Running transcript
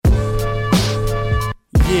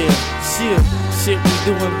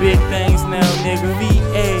doing big things now, nigga.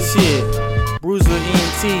 VA. Shit. Bruiser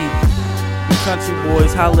ENT. We country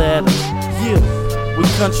boys, holla at us. Yeah. We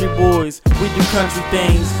country boys, we do country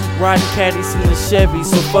things. Riding caddies in the Chevy,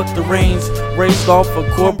 so fuck the range. Raised off of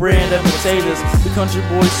cornbread and potatoes. We country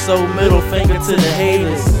boys, so middle finger to the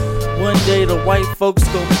haters. One day the white folks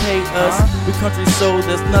gon' pay us. We country soul,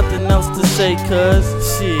 there's nothing else to say, cuz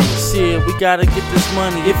shit, we gotta get this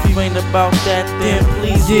money. If you ain't about that, then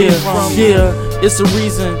please get from me. Yeah, it's a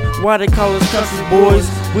reason why they call us country boys.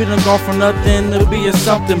 We done gone from nothing to being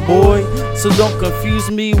something, boy. So don't confuse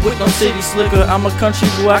me with no city slicker. I'm a country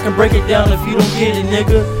boy, I can break it down if you don't get it,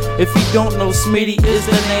 nigga. If you don't know, Smitty is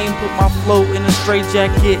the name. Put my flow in a straight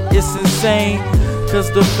jacket, it's insane. Cause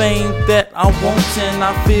the fame that I wantin',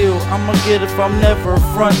 I feel I'ma get if I'm never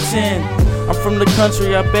frontin'. I'm from the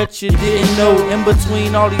country, I bet you didn't know. In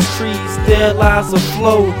between all these trees, there lies a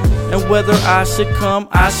flow. And whether I should come,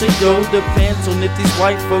 I should go, depends on if these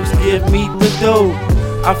white folks give me the dough.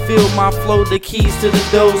 I feel my flow, the keys to the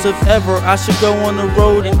doors. If ever I should go on the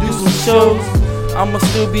road and do some shows, I'ma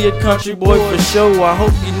still be a country boy for sure. I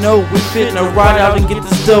hope you know we fittin' ride out and get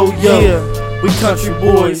this dough, yo. Yeah. We country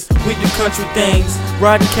boys, we do country things.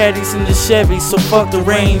 Riding caddies in the Chevy, so fuck the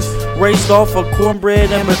range. Raised off of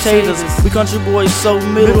cornbread and potatoes. We country boys, so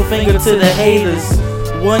middle finger to the haters.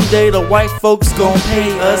 One day the white folks gon'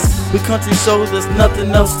 pay us. We country soul, there's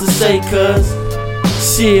nothing else to say, cuz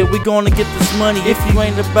shit, we gonna get this money. If you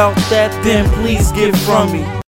ain't about that, then please get from me.